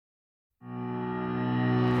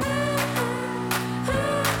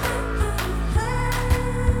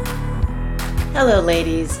Hello,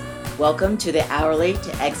 ladies. Welcome to the Hourly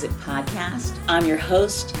to Exit podcast. I'm your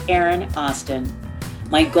host, Erin Austin.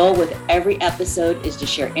 My goal with every episode is to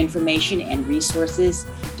share information and resources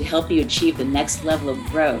to help you achieve the next level of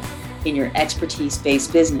growth in your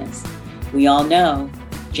expertise-based business. We all know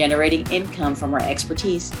generating income from our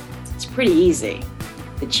expertise is pretty easy.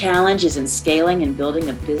 The challenge is in scaling and building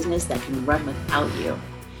a business that can run without you.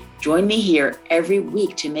 Join me here every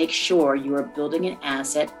week to make sure you are building an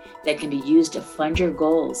asset that can be used to fund your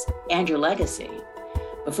goals and your legacy.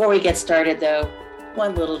 Before we get started though,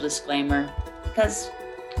 one little disclaimer, because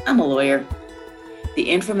I'm a lawyer. The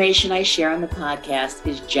information I share on the podcast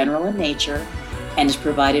is general in nature and is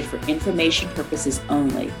provided for information purposes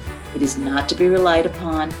only. It is not to be relied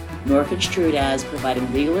upon nor construed as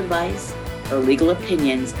providing legal advice or legal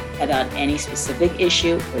opinions about any specific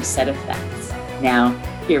issue or set of facts. Now,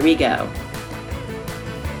 here we go.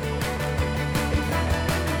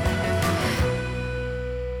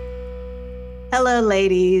 Hello,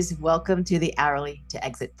 ladies. Welcome to the Hourly to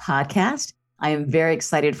Exit podcast. I am very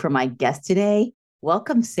excited for my guest today.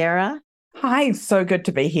 Welcome, Sarah. Hi, so good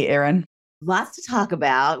to be here, Erin. Lots to talk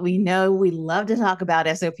about. We know we love to talk about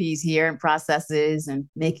SOPs here and processes and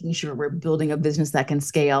making sure we're building a business that can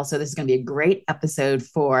scale. So this is going to be a great episode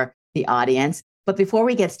for the audience. But before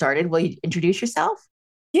we get started, will you introduce yourself?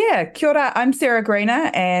 Yeah, kia ora. I'm Sarah Greener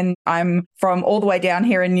and I'm from all the way down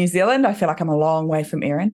here in New Zealand. I feel like I'm a long way from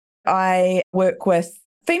Erin. I work with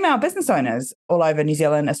female business owners all over New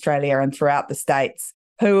Zealand, Australia, and throughout the States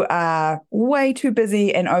who are way too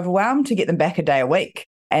busy and overwhelmed to get them back a day a week.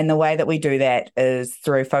 And the way that we do that is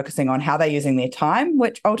through focusing on how they're using their time,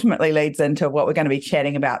 which ultimately leads into what we're going to be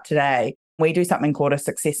chatting about today. We do something called a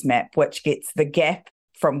success map, which gets the gap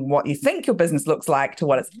from what you think your business looks like to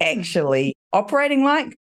what it's actually operating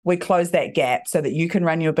like. We close that gap so that you can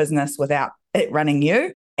run your business without it running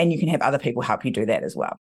you, and you can have other people help you do that as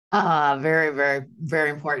well. Very, very, very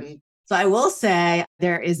important. So I will say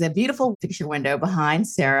there is a beautiful picture window behind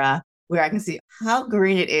Sarah where I can see how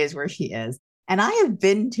green it is where she is. And I have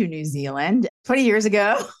been to New Zealand 20 years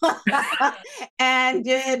ago and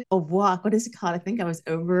did a walk. What is it called? I think I was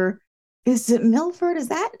over. Is it Milford? Is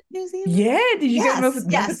that New Zealand? Yeah. Did you go to Milford?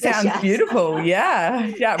 Yes, It sounds beautiful. Yeah.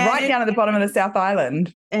 Yeah. Right down at the bottom of the South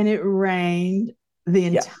Island. And it rained the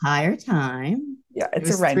entire time. Yeah. It's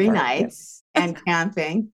it was a rain 3 party, nights and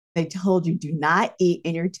camping. They told you do not eat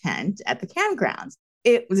in your tent at the campgrounds.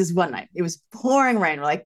 It was just one night. It was pouring rain. We're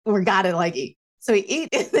like, we got to eat. So we eat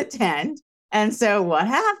in the tent. And so what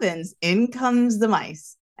happens? In comes the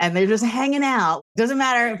mice and they're just hanging out. Doesn't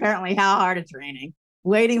matter apparently how hard it's raining,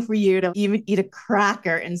 waiting for you to even eat a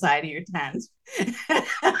cracker inside of your tent.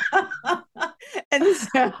 And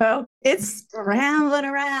so it's scrambling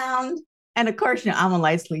around. And of course, I'm a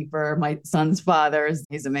light sleeper. My son's father,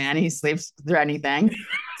 he's a man. He sleeps through anything.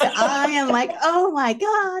 So I am like, oh my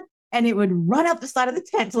God. And it would run up the side of the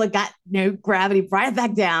tent till it got gravity right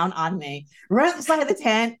back down on me. Run up the side of the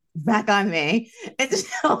tent, back on me. And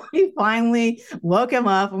so we finally woke him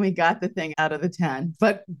up and we got the thing out of the tent.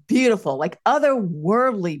 But beautiful, like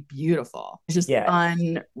otherworldly beautiful. It's just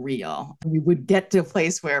unreal. We would get to a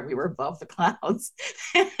place where we were above the clouds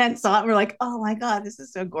and saw it. We're like, oh my God, this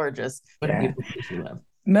is so gorgeous. What a beautiful place we live.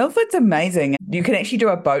 Milford's amazing. You can actually do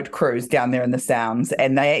a boat cruise down there in the Sounds,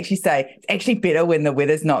 and they actually say it's actually better when the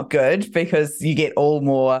weather's not good because you get all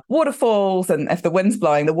more waterfalls, and if the wind's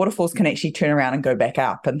blowing, the waterfalls can actually turn around and go back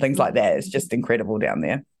up and things like that. It's just incredible down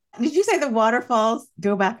there. Did you say the waterfalls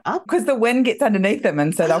go back up? Because the wind gets underneath them,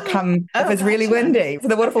 and so they'll come if it's really windy. So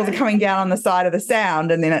the waterfalls are coming down on the side of the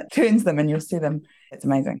Sound, and then it turns them and you'll see them. It's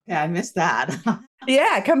amazing. Yeah, I missed that.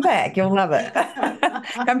 Yeah, come back. You'll love it.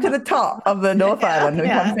 Come to the top of the North Island and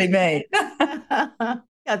come see me.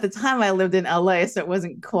 At the time I lived in LA, so it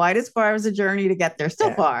wasn't quite as far as a journey to get there.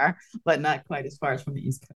 Still far, but not quite as far as from the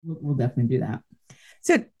East Coast. We'll definitely do that.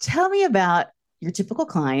 So tell me about your typical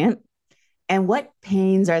client and what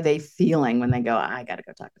pains are they feeling when they go, I got to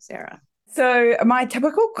go talk to Sarah? So my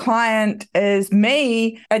typical client is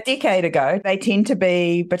me a decade ago. They tend to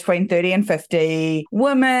be between 30 and 50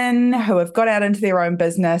 women who have got out into their own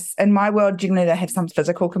business. In my world, generally they have some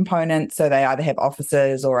physical component. So they either have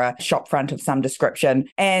offices or a shop front of some description.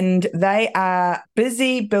 And they are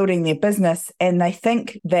busy building their business and they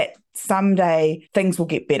think that someday things will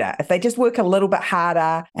get better. If they just work a little bit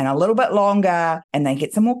harder and a little bit longer and they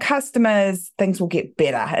get some more customers, things will get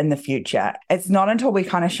better in the future. It's not until we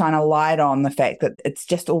kind of shine a light on the fact that it's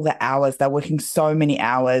just all the hours. They're working so many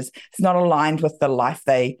hours. It's not aligned with the life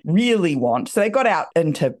they really want. So they got out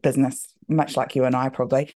into business, much like you and I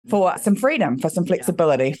probably, for some freedom, for some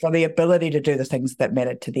flexibility, for the ability to do the things that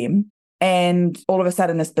mattered to them. And all of a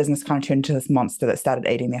sudden, this business kind of turned into this monster that started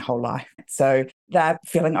eating their whole life. So they're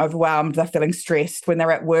feeling overwhelmed. They're feeling stressed when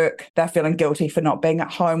they're at work. They're feeling guilty for not being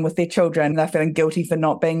at home with their children. They're feeling guilty for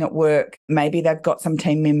not being at work. Maybe they've got some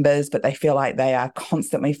team members, but they feel like they are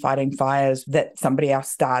constantly fighting fires that somebody else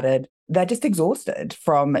started. They're just exhausted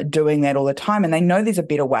from doing that all the time. And they know there's a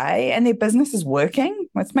better way and their business is working.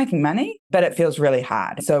 It's making money, but it feels really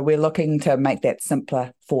hard. So we're looking to make that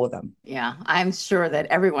simpler for them. Yeah, I'm sure that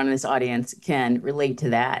everyone in this audience can relate to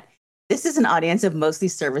that. This is an audience of mostly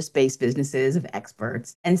service-based businesses, of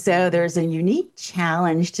experts. And so there's a unique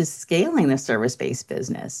challenge to scaling the service-based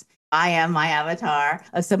business. I am my avatar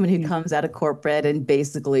of someone who comes out of corporate and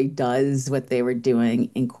basically does what they were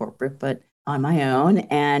doing in corporate, but on my own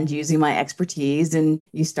and using my expertise. And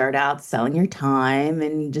you start out selling your time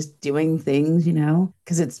and just doing things,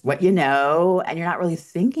 because it's what you know, and you're not really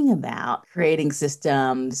thinking about creating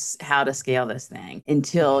systems, how to scale this thing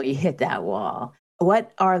until you hit that wall.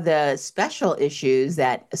 What are the special issues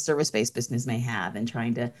that a service-based business may have in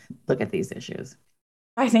trying to look at these issues?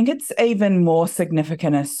 I think it's even more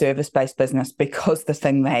significant as service-based business because the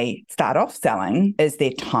thing they start off selling is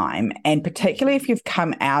their time. And particularly if you've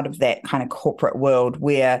come out of that kind of corporate world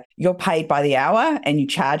where you're paid by the hour and you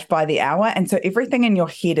charge by the hour. And so everything in your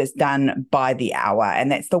head is done by the hour.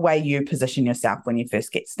 And that's the way you position yourself when you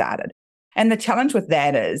first get started. And the challenge with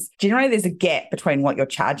that is generally there's a gap between what you're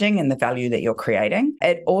charging and the value that you're creating.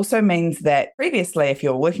 It also means that previously, if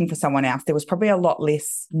you're working for someone else, there was probably a lot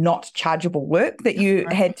less not chargeable work that you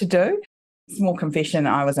had to do. Small confession,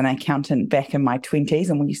 I was an accountant back in my 20s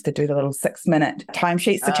and we used to do the little 6-minute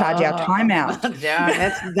timesheets to charge our time out. Yeah,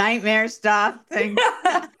 that's nightmare stuff.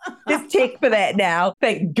 Just check for that now.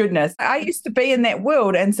 Thank goodness. I used to be in that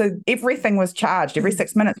world. And so everything was charged. Every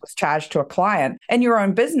 6 minutes was charged to a client. In your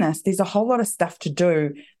own business, there's a whole lot of stuff to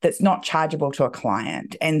do that's not chargeable to a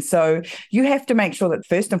client. And so you have to make sure that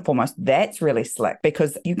first and foremost, that's really slick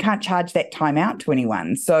because you can't charge that time out to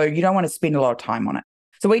anyone. So you don't want to spend a lot of time on it.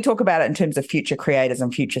 So we talk about it in terms of future creators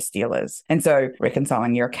and future stealers. And so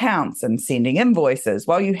reconciling your accounts and sending invoices,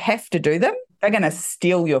 while you have to do them, they're going to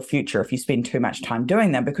steal your future if you spend too much time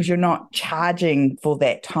doing them because you're not charging for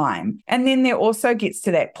that time. And then there also gets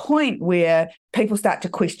to that point where people start to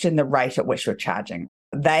question the rate at which you're charging.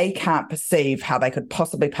 They can't perceive how they could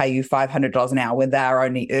possibly pay you $500 an hour when they're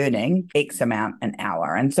only earning X amount an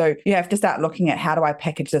hour. And so you have to start looking at how do I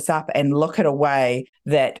package this up and look at a way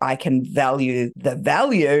that I can value the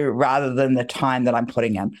value rather than the time that I'm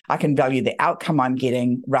putting in. I can value the outcome I'm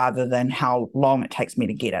getting rather than how long it takes me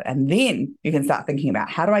to get it. And then you can start thinking about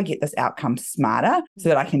how do I get this outcome smarter so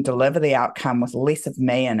that I can deliver the outcome with less of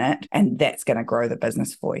me in it. And that's going to grow the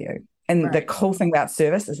business for you. And the cool thing about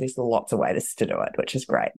service is there's lots of ways to do it, which is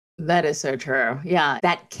great. That is so true. Yeah.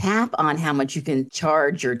 That cap on how much you can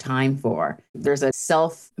charge your time for. There's a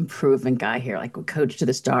self-improvement guy here, like a coach to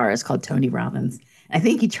the stars called Tony Robbins. I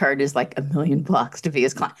think he charges like $1 million to be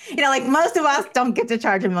his client. Like most of us don't get to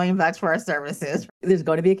charge $1 million for our services. There's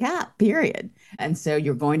going to be a cap, period. And so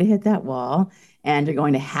you're going to hit that wall and you're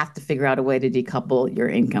going to have to figure out a way to decouple your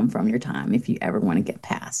income from your time if you ever want to get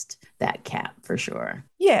past that cap for sure.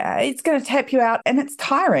 Yeah, it's going to tap you out and it's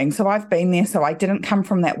tiring. So I've been there. So I didn't come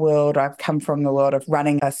from that world. I've come from the world of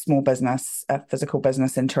running a small business, a physical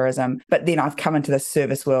business in tourism. But then I've come into the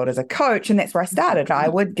service world as a coach and that's where I started. I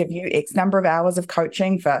would give you X number of hours of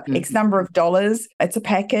coaching for X number of dollars. It's a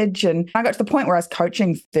package. And I got to the point where I was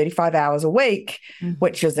coaching 35 hours a week,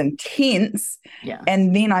 which is intense. Yeah.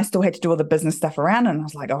 And then I still had to do all the business stuff around. And I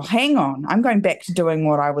was like, oh, hang on. I'm going back to doing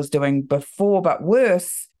what I was doing before, but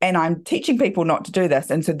worse. And I'm teaching people not to do this.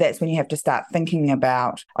 And so that's when you have to start thinking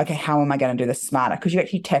about, okay, how am I going to do this smarter? Because you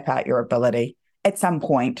actually tap out your ability at some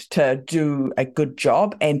point to do a good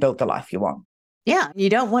job and build the life you want. Yeah. You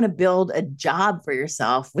don't want to build a job for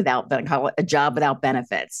yourself call it a job without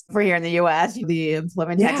benefits. For here in the US, the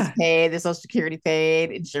employment tax is paid, the Social Security paid,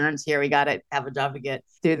 insurance here, we got to have a job to get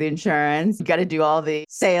through the insurance. You got to do all the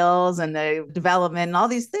sales and the development and all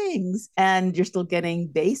these things. And you're still getting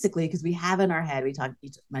basically, because we have in our head, you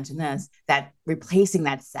mentioned this, that replacing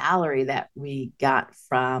that salary that we got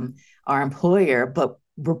from our employer, but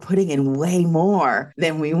we're putting in way more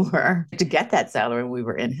than we were to get that salary when we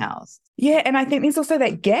were in-house. Yeah. And I think there's also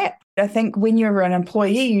that gap. I think when you're an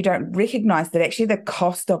employee, you don't recognize that actually the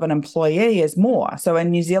cost of an employee is more. So in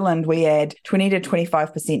New Zealand, we add 20 to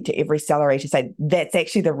 25% to every salary to say that's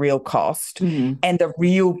actually the real cost and the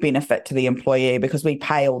real benefit to the employee because we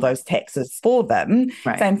pay all those taxes for them.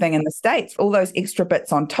 Right. Same thing in the States, all those extra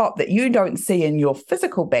bits on top that you don't see in your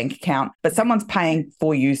physical bank account, but someone's paying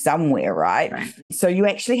for you somewhere, right? So you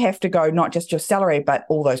actually have to go not just your salary, but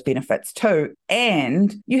all those benefits too.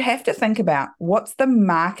 And you have to think about what's the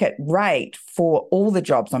market rate for all the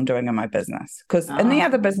jobs I'm doing in my business. Because in the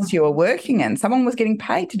other business you were working in, someone was getting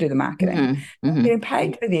paid to do the marketing, getting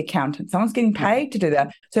paid to do the accountant, someone's getting paid to do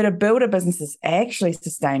that. So to build a business that's actually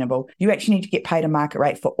sustainable, you actually need to get paid a market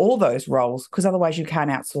rate for all those roles because otherwise you can't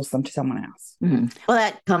outsource them to someone else. Well,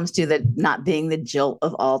 that comes to the not being the jill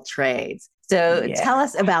of all trades. So tell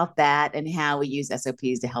us about that and how we use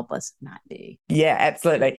SOPs to help us not be. Yeah,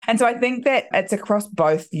 absolutely. And so I think that it's across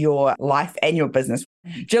both your life and your business.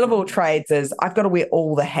 Jill of all trades is I've got to wear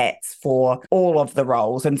all the hats for all of the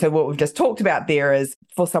roles. And so what we've just talked about there is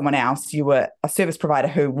for someone else, you were a service provider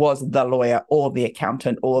who was the lawyer or the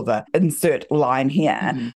accountant or the insert line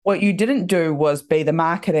here. What you didn't do was be the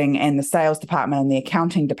marketing and the sales department and the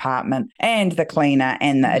accounting department and the cleaner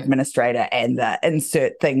and the administrator and the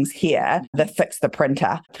insert things here, the fix the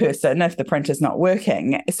printer person if the printer's not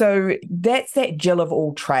working. So that's that Jill of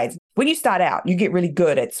all trades. When you start out, you get really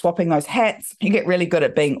good at swapping those hats. You get really good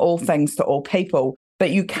at being all things to all people,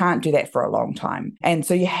 but you can't do that for a long time. And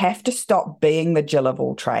so you have to stop being the Jill of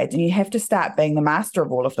all trades and you have to start being the master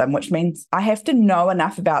of all of them, which means I have to know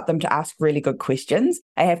enough about them to ask really good questions.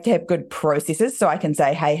 I have to have good processes so I can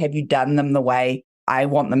say, hey, have you done them the way I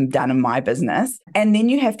want them done in my business? And then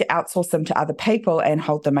you have to outsource them to other people and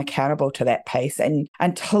hold them accountable to that pace. And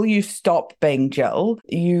until you stop being Jill,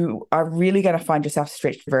 you are really going to find yourself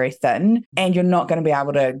stretched very thin and you're not going to be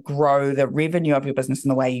able to grow the revenue of your business in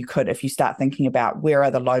the way you could if you start thinking about where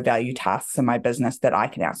are the low value tasks in my business that I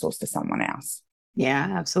can outsource to someone else. Yeah,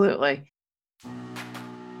 absolutely.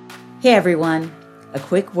 Hey, everyone. A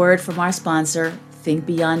quick word from our sponsor, Think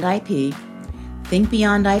Beyond IP. Think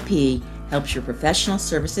Beyond IP helps your professional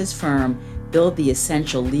services firm build the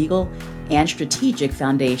essential legal and strategic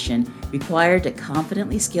foundation required to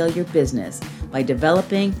confidently scale your business by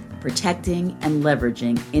developing, protecting, and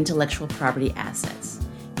leveraging intellectual property assets.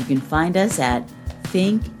 You can find us at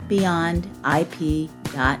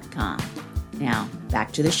thinkbeyondip.com. Now,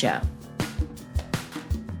 back to the show.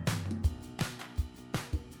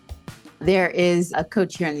 There is a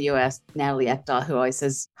coach here in the U.S., Natalie Ekdahl, who always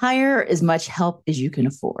says, hire as much help as you can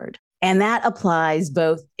afford. And that applies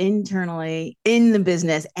both internally in the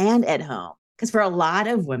business and at home. Because for a lot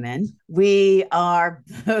of women, we are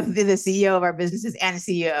both the CEO of our businesses and the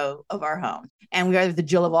CEO of our home. And we are the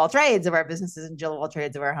Jill of all trades of our businesses and Jill of all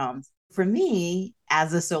trades of our homes. For me,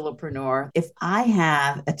 as a solopreneur, if I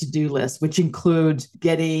have a to-do list, which includes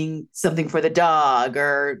getting something for the dog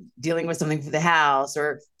or dealing with something for the house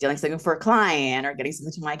or dealing something for a client or getting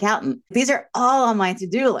something to my accountant, these are all on my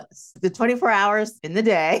to-do list. The 24 hours in the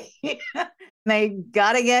day, they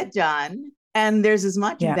got to get done. And there's as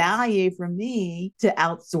much value for me to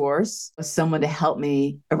outsource someone to help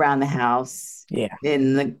me around the house,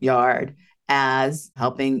 in the yard, as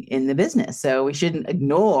helping in the business. So we shouldn't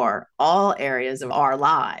ignore all areas of our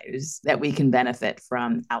lives that we can benefit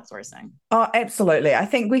from outsourcing. Oh, absolutely. I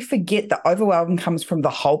think we forget that overwhelm comes from the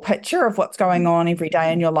whole picture of what's going on every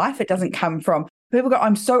day in your life. It doesn't come from people go,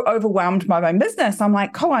 I'm so overwhelmed by my business. I'm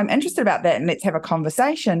like, cool, I'm interested about that and let's have a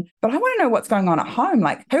conversation. But I want to know what's going on at home.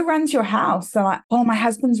 Like, who runs your house? They're like, oh, my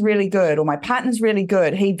husband's really good or my partner's really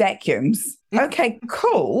good. He vacuums. Okay,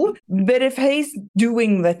 cool. But if he's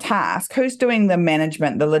doing the task, who's doing the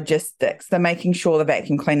management, the logistics, the making sure the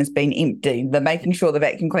vacuum cleaner's been emptied, the making sure the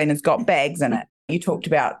vacuum cleaner's got bags in it? You talked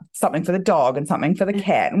about something for the dog and something for the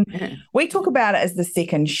cat. We talk about it as the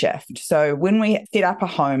second shift. So when we set up a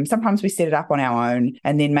home, sometimes we set it up on our own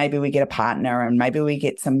and then maybe we get a partner and maybe we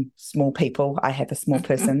get some small people. I have a small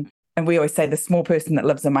person. And we always say the small person that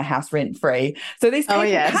lives in my house rent free. So these people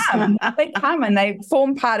they come and they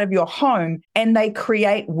form part of your home and they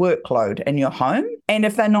create workload in your home. And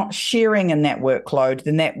if they're not sharing in that workload,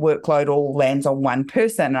 then that workload all lands on one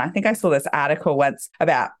person. And I think I saw this article once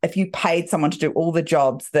about if you paid someone to do all the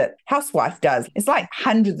jobs that housewife does, it's like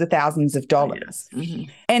hundreds of thousands of dollars.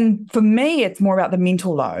 And for me, it's more about the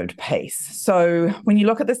mental load piece. So when you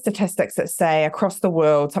look at the statistics that say across the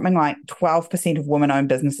world, something like 12% of women-owned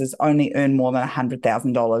businesses only earn more than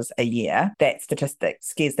 $100,000 a year. That statistic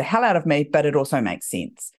scares the hell out of me, but it also makes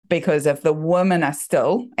sense. because if the women are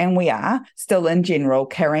still, and we are still in general,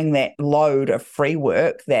 carrying that load of free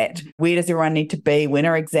work, that where does everyone need to be? When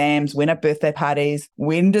are exams? When are birthday parties?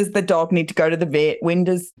 When does the dog need to go to the vet? When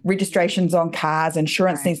does registrations on cars,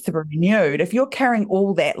 insurance needs to be renewed? If you're carrying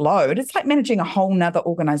all that load, it's like managing a whole nother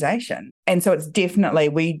organization. And so it's definitely,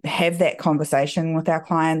 we have that conversation with our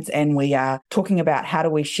clients, and we are talking about how do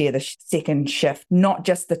we share the second shift, not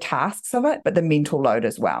just the tasks of it, but the mental load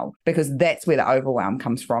as well, because that's where the overwhelm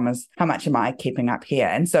comes from, is how much am I keeping up here?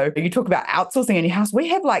 And so you talk about outsourcing in your house. We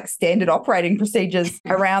have like standard operating procedures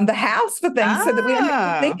around the house for things so that we don't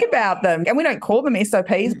have to think about them. And we don't call them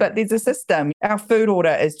SOPs, but there's a system. Our food order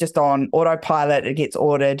is just on autopilot. It gets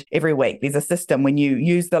ordered every week. There's a system. When you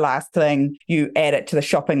use the last thing, you add it to the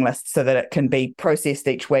shopping list so that it can be processed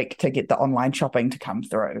each week to get the online shopping to come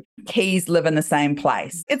through. Keys live in the same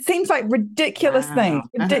place. It seems like ridiculous things,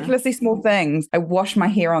 ridiculously small things. I wash my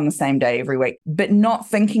hair on the same day every week, but not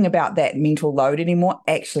thinking about that mental load anymore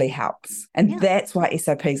actually helps. And that's why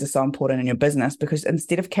SOPs are so important in your business, because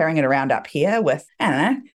instead of carrying it around up here with,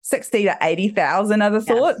 60 to 80,000 other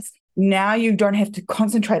thoughts, now you don't have to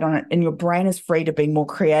concentrate on it, and your brain is free to be more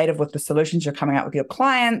creative with the solutions you're coming up with your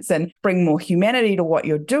clients and bring more humanity to what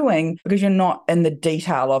you're doing, because you're not in the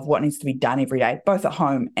detail of what needs to be done every day, both at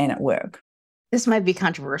home and at work. This might be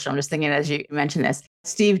controversial. I'm just thinking as you mentioned this,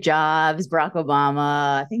 Steve Jobs, Barack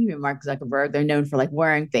Obama, I think even Mark Zuckerberg, they're known for like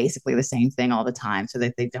wearing basically the same thing all the time so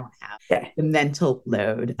that they don't have the mental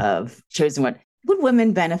load of choosing what. Would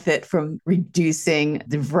women benefit from reducing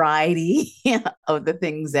the variety of the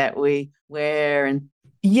things that we wear? And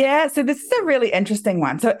so this is a really interesting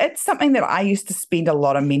one. So it's something that I used to spend a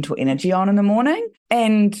lot of mental energy on in the morning.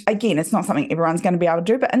 And again, it's not something everyone's going to be able to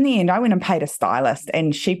do. But in the end, I went and paid a stylist,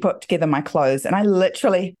 and she put together my clothes. And I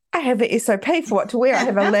have an SOP for what to wear. I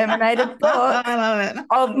have a laminated book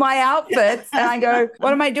of my outfits. And I go,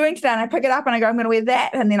 what am I doing today? And I pick it up and I go, I'm going to wear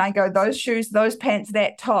that. And then I go, those shoes, those pants,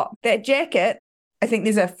 that top, that jacket. I think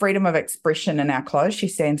there's a freedom of expression in our clothes. She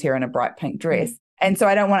stands here in a bright pink dress. And so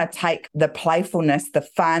I don't want to take the playfulness, the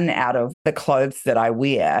fun out of the clothes that I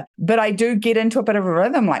wear. But I do get into a bit of a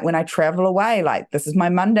rhythm. Like when I travel away, like this is my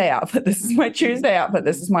Monday outfit, this is my Tuesday outfit,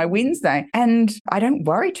 this is my Wednesday. And I don't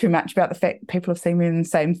worry too much about the fact people have seen me in the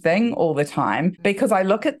same thing all the time, because I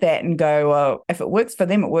look at that and go, well, if it works for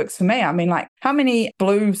them, it works for me. I mean, like how many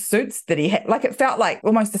blue suits did he have? Like it felt like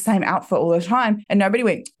almost the same outfit all the time. And nobody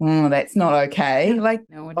went, oh, that's not okay. Like,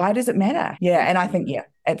 why does it matter? Yeah. And I think,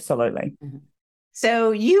 absolutely.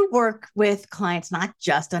 So you work with clients not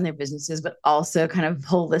just on their businesses, but also kind of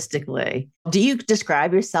holistically. Do you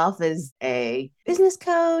describe yourself as a business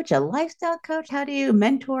coach, a lifestyle coach? How do you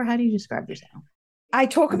mentor? How do you describe yourself? I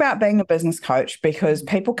talk about being a business coach because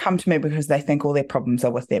people come to me because they think all their problems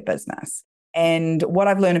are with their business. And what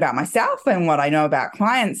I've learned about myself and what I know about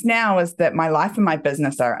clients now is that my life and my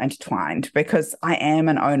business are intertwined, because I am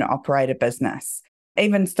an owner-operator business.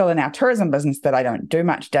 Even still in our tourism business that I don't do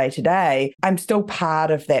much day to day, I'm still part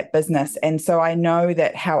of that business. And so I know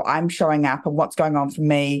that how I'm showing up and what's going on for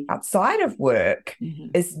me outside of work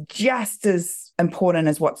is just as important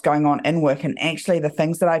as what's going on in work. And actually the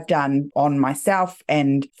things that I've done on myself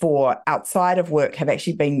and for outside of work have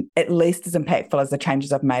actually been at least as impactful as the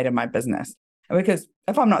changes I've made in my business. Because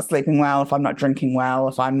if I'm not sleeping well, if I'm not drinking well,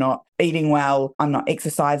 if I'm not eating well, I'm not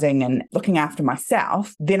exercising and looking after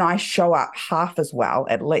myself, then I show up half as well,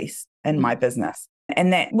 at least, in my business.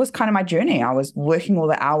 And that was kind of my journey. I was working all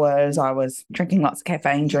the hours. I was drinking lots of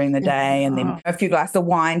caffeine during the day and then a few glasses of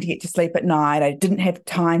wine to get to sleep at night. I didn't have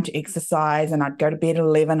time to exercise, and I'd go to bed at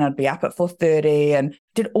 11. I'd be up at 4:30 and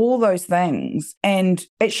did all those things. And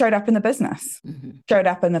it showed up in the business, showed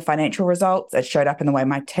up in the financial results. It showed up in the way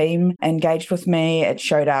my team engaged with me. It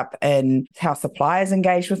showed up in how suppliers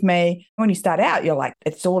engaged with me. When you start out, you're like,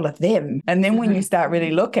 it's all of them. And then when you start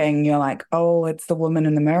really looking, you're like, oh, it's the woman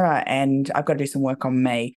in the mirror and I've got to do some work on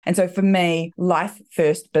me. And so for me, life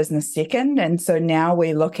first, business second. And so now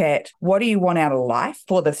we look at what do you want out of life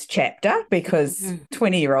for this chapter? Because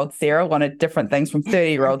 20-year-old Sarah wanted different things from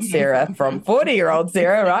 30-year-old Sarah, from 40-year-old Sarah,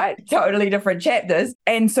 right? Totally different chapters.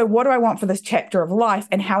 And so what do I want for this chapter of life,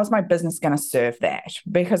 and how is my business going to serve that?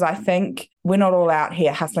 Because I think we're not all out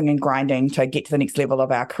here hustling and grinding to get to the next level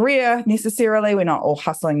of our career necessarily. We're not all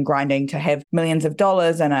hustling and grinding to have millions of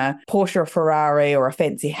dollars and a Porsche or Ferrari or a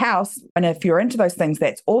fancy house. And if you're into those things,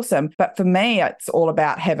 that's awesome. But for me, it's all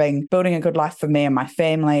about building a good life for me and my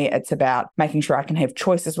family. It's about making sure I can have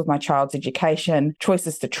choices with my child's education,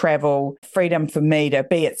 choices to travel, freedom for me to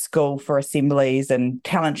be at school for assemblies and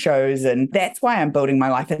talent shows. And that's why I'm building my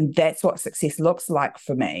life. And that's what success looks like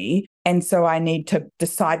for me. And so I need to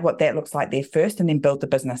decide what that looks like there first and then build the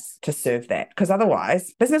business to serve that. Because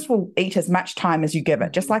otherwise, business will eat as much time as you give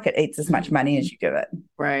it, just like it eats as much money as you give it.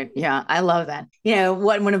 Right. Yeah. I love that.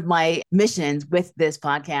 One of my missions with this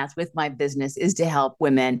podcast, with my business, is to help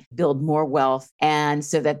women build more wealth. And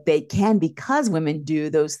so that they can, because women do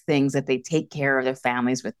those things, that they take care of their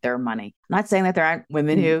families with their money. I'm not saying that there aren't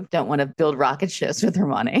women who don't want to build rocket ships with their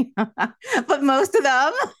money, but most of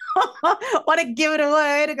them want to give it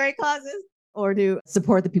away to great causes or to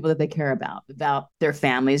support the people that they care about their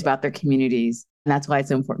families, about their communities. And that's why it's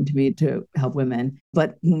so important to me to help women.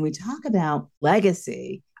 But when we talk about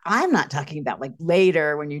legacy, I'm not talking about like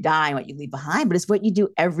later when you die and what you leave behind, but it's what you do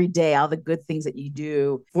every day, all the good things that you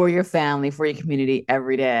do for your family, for your community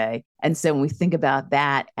every day. And so when we think about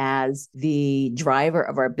that as the driver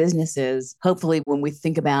of our businesses, hopefully when we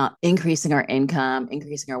think about increasing our income,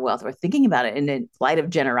 increasing our wealth, we're thinking about it in a light of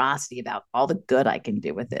generosity about all the good I can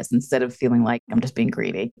do with this instead of feeling like I'm just being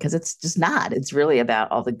greedy, because it's just not. It's really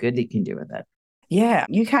about all the good that you can do with it. Yeah,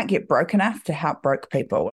 you can't get broke enough to help broke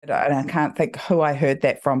people. And I can't think who I heard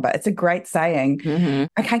that from, but it's a great saying. Mm-hmm.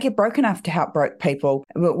 I can't get broke enough to help broke people.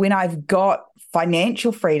 But when I've got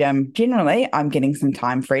financial freedom, generally, I'm getting some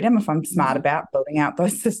time freedom if I'm smart about building out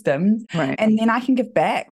those systems. Right. And then I can give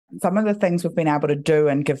back. Some of the things we've been able to do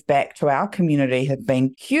and give back to our community have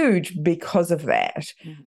been huge because of that.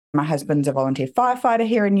 Mm-hmm. My husband's a volunteer firefighter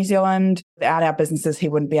here in New Zealand. Without our businesses, he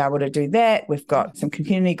wouldn't be able to do that. We've got some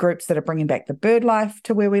community groups that are bringing back the bird life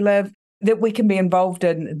to where we live that we can be involved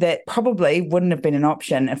in that probably wouldn't have been an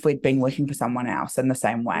option if we'd been working for someone else in the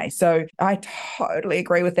same way. So I totally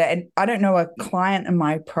agree with that. And I don't know a client in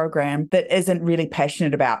my program that isn't really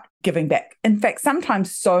passionate about giving back. In fact,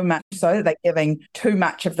 sometimes so much so that they're giving too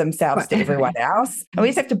much of themselves to everyone else. And we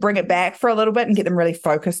just have to bring it back for a little bit and get them really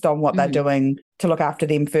focused on what they're doing to look after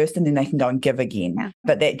them first, and then they can go and give again. Yeah.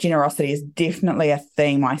 But that generosity is definitely a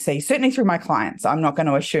theme I see, certainly through my clients. I'm not going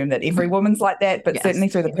to assume that every woman's like that, but certainly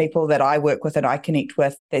through the people that I work with and I connect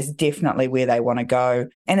with, that's definitely where they want to go.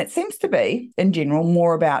 And it seems to be, in general,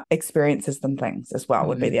 more about experiences than things as well,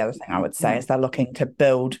 would be the other thing I would say, is they're looking to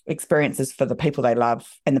build experiences for the people they love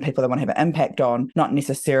and the people they want to have an impact on, not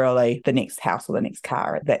necessarily the next house or the next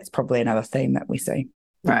car. That's probably another theme that we see.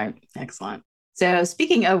 Right. Excellent. So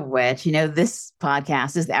speaking of which, this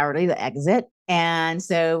podcast is the Hourly to Exit. And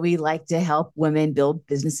so we like to help women build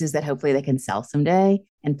businesses that hopefully they can sell someday.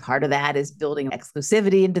 And part of that is building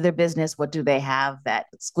exclusivity into their business. What do they have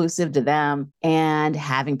that's exclusive to them? And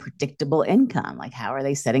having predictable income. Like, how are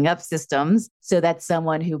they setting up systems so that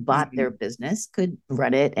someone who bought their business could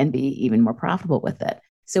run it and be even more profitable with it?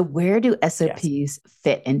 So where do SOPs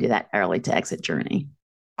fit into that early to exit journey?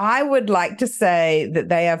 I would like to say that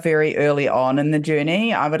they are very early on in the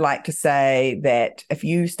journey. I would like to say that if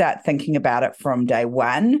you start thinking about it from day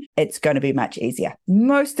one, it's going to be much easier.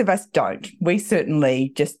 Most of us don't. We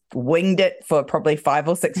certainly just winged it for probably 5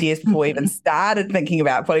 or 6 years before we even started thinking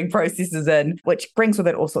about putting processes in, which brings with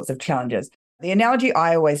it all sorts of challenges. The analogy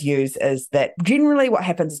I always use is that generally what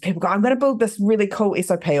happens is people go, I'm going to build this really cool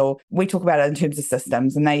SOP, or we talk about it in terms of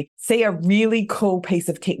systems, and they see a really cool piece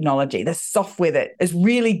of technology, this software that is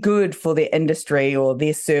really good for their industry or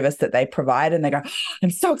their service that they provide. And they go,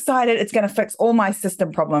 I'm so excited. It's going to fix all my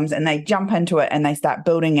system problems. And they jump into it and they start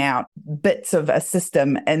building out bits of a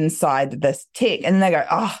system inside this tech. And then they go,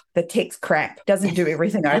 oh, the tech's crap. Doesn't do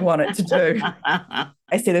everything I want it to do.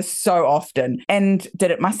 I see this so often and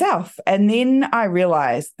did it myself. And then I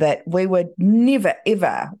realized that we would never,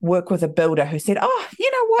 ever work with a builder who said, oh,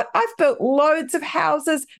 you know what? I've built loads of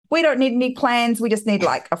houses. We don't need any plans. We just need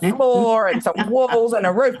like a floor and some walls and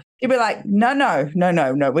a roof. You'd be like, no.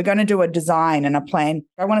 We're going to do a design and a plan.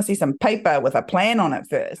 I want to see some paper with a plan on it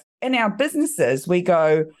first. In our businesses, we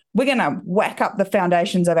go, we're going to whack up the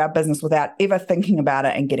foundations of our business without ever thinking about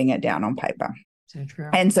it and getting it down on paper. So true.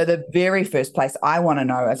 And so the very first place I want to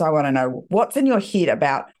know what's in your head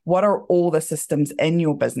about what are all the systems in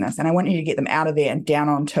your business. And I want you to get them out of there and down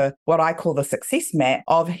onto what I call the success map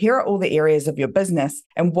of here are all the areas of your business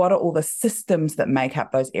and what are all the systems that make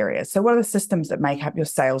up those areas. So what are the systems that make up your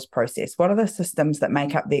sales process? What are the systems that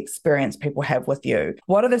make up the experience people have with you?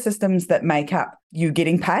 What are the systems that make up you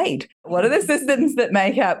getting paid? What are the systems that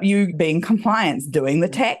make up you being compliance, doing the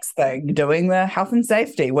tax thing, doing the health and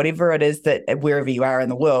safety, whatever it is that wherever you are in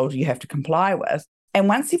the world, you have to comply with? And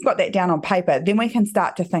once you've got that down on paper, then we can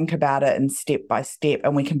start to think about it in step by step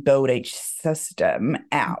and we can build each system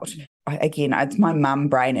out. again, it's my mum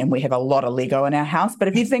brain and we have a lot of Lego in our house. But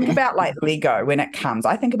if you think about like Lego when it comes,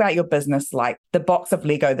 I think about your business like the box of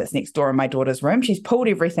Lego that's next door in my daughter's room. She's pulled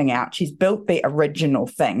everything out. She's built the original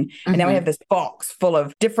thing. And now we have this box full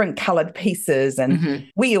of different colored pieces and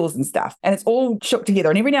wheels and stuff. And it's all shook together.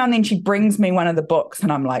 And every now and then she brings me one of the books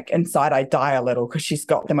and I'm like, inside I die a little because she's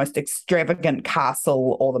got the most extravagant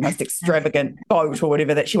castle or the most extravagant boat or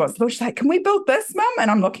whatever that she wants to build. She's like, can we build this, Mum? And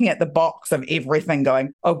I'm looking at the box of everything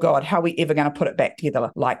going, oh God, how are we ever going to put it back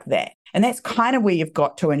together like that? And that's kind of where you've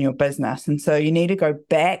got to in your business. And so you need to go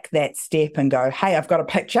back that step and go, hey, I've got a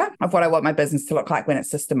picture of what I want my business to look like when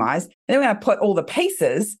it's systemized. And then we're going to put all the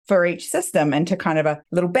pieces for each system into kind of a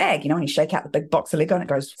little bag, and you shake out the big box of Lego and it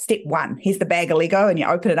goes, step 1, here's the bag of Lego, and you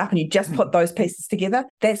open it up and you just put those pieces together.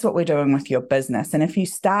 That's what we're doing with your business. And if you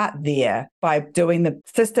start there by doing the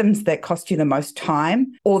systems that cost you the most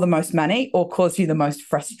time or the most money or cause you the most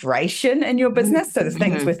frustration in your business, so the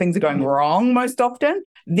things where things are going wrong most often,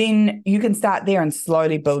 then you can start there and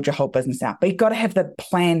slowly build your whole business out. But you've got to have the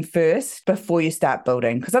plan first before you start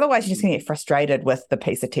building, because otherwise you're just going to get frustrated with the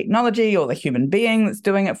piece of technology or the human being that's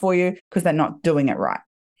doing it for you because they're not doing it right.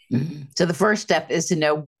 So the first step is to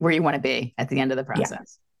know where you want to be at the end of the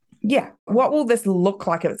process. Yeah. What will this look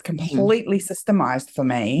like if it's completely systemized for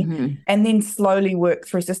me? And then slowly work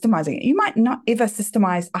through systemizing it. You might not ever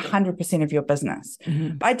systemize 100% of your business.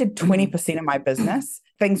 If I did 20% of my business,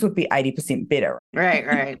 things would be 80% better.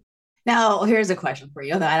 Right. Now, here's a question for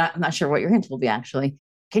you. I'm not sure what your hint will be, actually.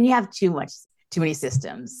 Can you have too many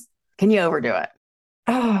systems? Can you overdo it?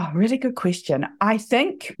 Oh, really good question. I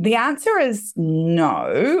think the answer is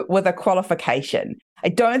no, with a qualification. I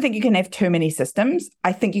don't think you can have too many systems.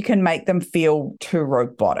 I think you can make them feel too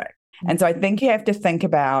robotic. And so I think you have to think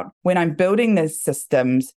about, when I'm building these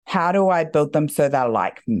systems, how do I build them so they're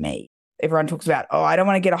like me? Everyone talks about, I don't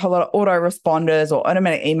want to get a whole lot of autoresponders or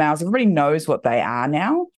automatic emails. Everybody knows what they are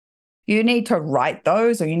now. You need to write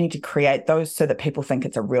those, or you need to create those so that people think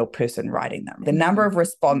it's a real person writing them. The number of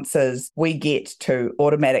responses we get to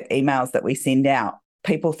automatic emails that we send out,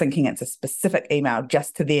 people thinking it's a specific email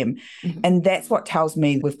just to them. And that's what tells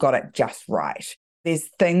me we've got it just right. There's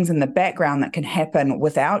things in the background that can happen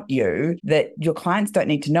without you that your clients don't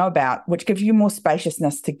need to know about, which gives you more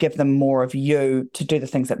spaciousness to give them more of you to do the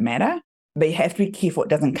things that matter. But you have to be careful it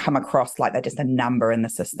doesn't come across like they're just a number in the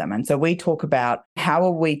system. And so we talk about how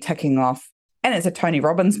are we ticking off, and it's a Tony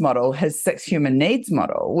Robbins model, his 6 human needs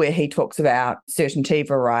model, where he talks about certainty,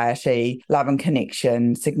 variety, love and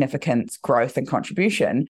connection, significance, growth and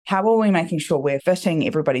contribution. How are we making sure we're fitting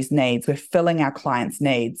everybody's needs, we're filling our clients'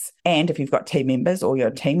 needs, and if you've got team members, or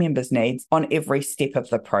your team members' needs on every step of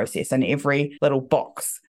the process and every little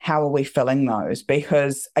box? How are we filling those?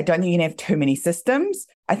 Because I don't think you can have too many systems.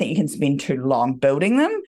 I think you can spend too long building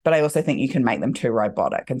them, but I also think you can make them too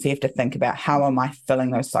robotic. And so you have to think about, how am I filling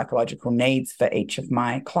those psychological needs for each of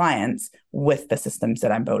my clients with the systems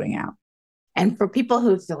that I'm building out? And for people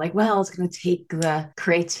who feel like, well, it's going to take the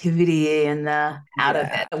creativity and the out of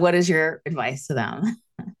it, what is your advice to them?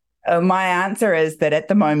 My answer is that at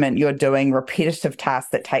the moment you're doing repetitive tasks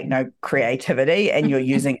that take no creativity, and you're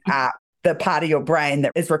using art, the part of your brain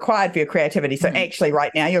that is required for your creativity. So actually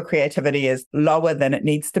right now your creativity is lower than it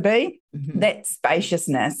needs to be. That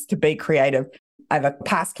spaciousness to be creative. I have a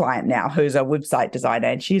past client now who's a website designer,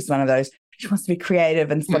 and she's one of those, she wants to be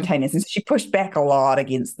creative and spontaneous. And so she pushed back a lot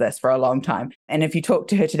against this for a long time. And if you talk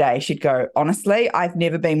to her today, she'd go, honestly, I've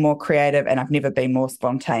never been more creative and I've never been more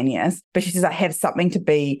spontaneous. But she says, I have something to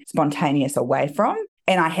be spontaneous away from.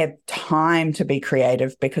 And I have time to be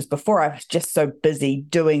creative, because before I was just so busy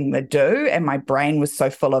doing the do, and my brain was so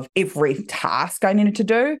full of every task I needed to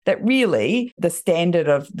do, that really the standard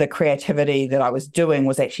of the creativity that I was doing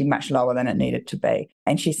was actually much lower than it needed to be.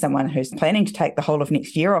 And she's someone who's planning to take the whole of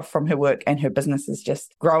next year off from her work, and her business is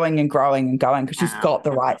just growing and growing and going because she's got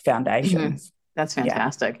the right foundations. That's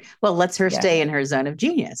fantastic. Well, lets her stay in her zone of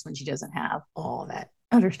genius when she doesn't have all that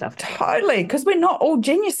other stuff. Totally, because we're not all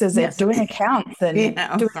geniuses at doing accounts and doing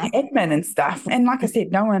admin and stuff. And like I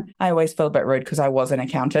said, I always feel a bit rude because I was an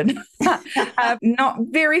accountant. Not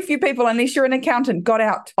very few people, unless you're an accountant, got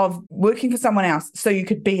out of working for someone else so you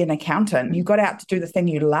could be an accountant. You got out to do the thing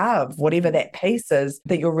you love, whatever that piece is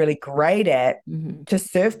that you're really great at, to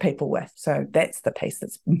serve people with. So that's the piece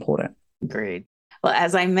that's important. Great. Well,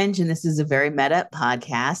 as I mentioned, this is a very meta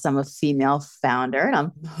podcast. I'm a female founder, and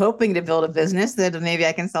I'm hoping to build a business that maybe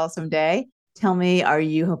I can sell someday. Tell me, are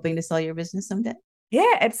you hoping to sell your business someday?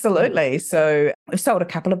 Yeah, absolutely. So we've sold a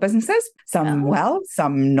couple of businesses, some well,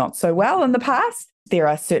 some not so well in the past. there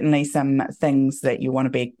are certainly some things that you want to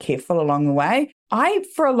be careful along the way. I,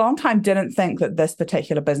 for a long time, didn't think that this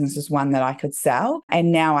particular business is one that I could sell.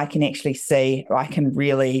 And now I can actually see, I can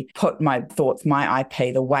really put my thoughts, my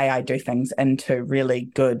IP, the way I do things into really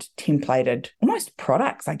good templated, almost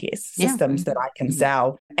products, I guess, systems that I can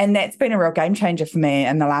sell. And that's been a real game changer for me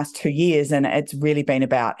in the last 2 years. And it's really been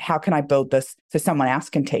about how can I build this so someone else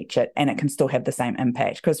can teach it and it can still have the same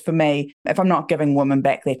impact. Because for me, if I'm not giving women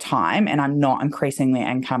back their time and I'm not increasing their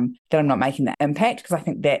income, then I'm not making that impact, because I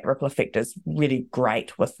think that ripple effect is really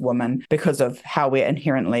great with women because of how we're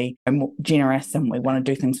inherently generous and we want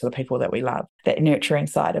to do things for the people that we love, that nurturing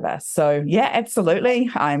side of us. So yeah, absolutely.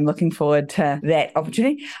 I'm looking forward to that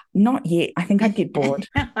opportunity. Not yet. I think I'd get bored.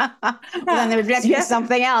 Well, then there would be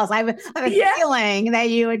something else. I have a feeling that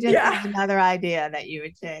you would just have another idea that you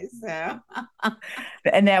would chase. So.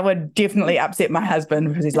 And that would definitely upset my husband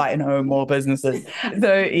because he's like, no, more businesses.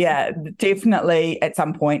 So yeah, definitely at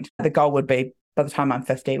some point, the goal would be by the time I'm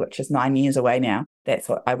 50, which is 9 years away now, that's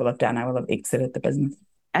what I will have done. I will have exited the business.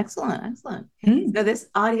 Excellent. So this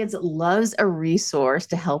audience loves a resource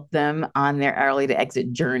to help them on their hourly to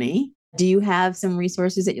exit journey. Do you have some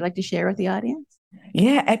resources that you'd like to share with the audience?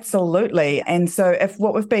 Yeah, absolutely. And so if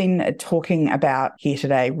what we've been talking about here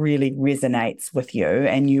today really resonates with you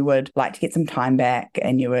and you would like to get some time back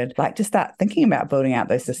and you would like to start thinking about building out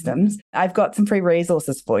those systems, I've got some free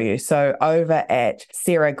resources for you. So over at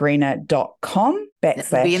sarahgreener.com /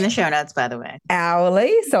 It'll be in the show notes, by the way.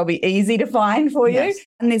 Hourly, so it'll be easy to find for you. Yes.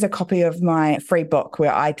 And there's a copy of my free book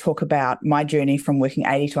where I talk about my journey from working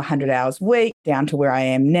 80 to 100 hours a week down to where I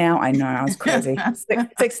am now. I know I was crazy.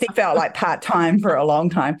 60 felt like part-time for a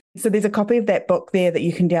long time. So there's a copy of that book there that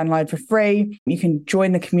you can download for free. You can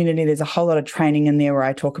join the community. There's a whole lot of training in there where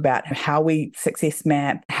I talk about how we success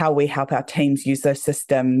map, how we help our teams use those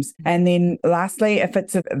systems. And then lastly, if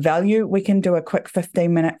it's of value, we can do a quick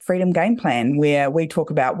 15-minute freedom game plan where we talk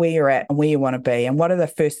about where you're at and where you want to be and what are the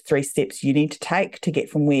first 3 steps you need to take to get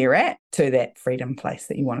from where you're at to that freedom place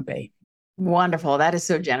that you want to be. Wonderful. That is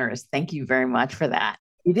so generous. Thank you very much for that.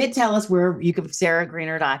 You did tell us where you could,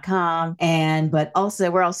 sarahgreener.com, but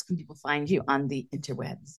also where else can people find you on the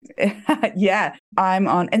interwebs? Yeah, I'm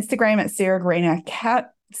on Instagram at Sarah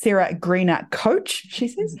Greener Coach, she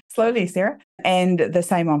says. Slowly, Sarah. And the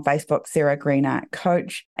same on Facebook, Sarah Greener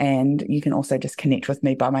Coach. And you can also just connect with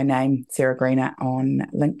me by my name, Sarah Greener, on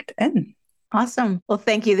LinkedIn. Awesome. Well,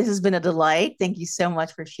 thank you. This has been a delight. Thank you so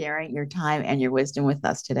much for sharing your time and your wisdom with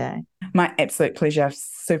us today. My absolute pleasure. I've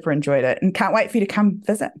super enjoyed it and can't wait for you to come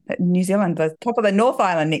visit New Zealand, the top of the North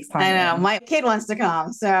Island next time. I know. My kid wants to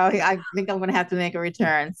come, so I think I'm going to have to make a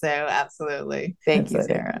return. So absolutely. Thank you,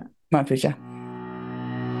 Sarah. My pleasure.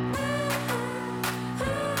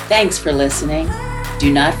 Thanks for listening.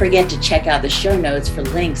 Do not forget to check out the show notes for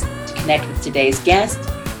links to connect with today's guest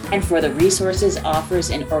and for the resources, offers,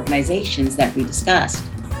 and organizations that we discussed.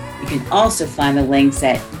 You can also find the links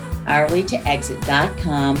at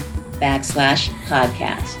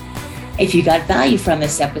hourlytoexit.com/podcast. If you got value from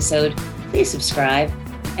this episode, please subscribe,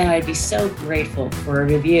 and I'd be so grateful for a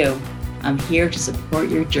review. I'm here to support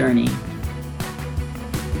your journey.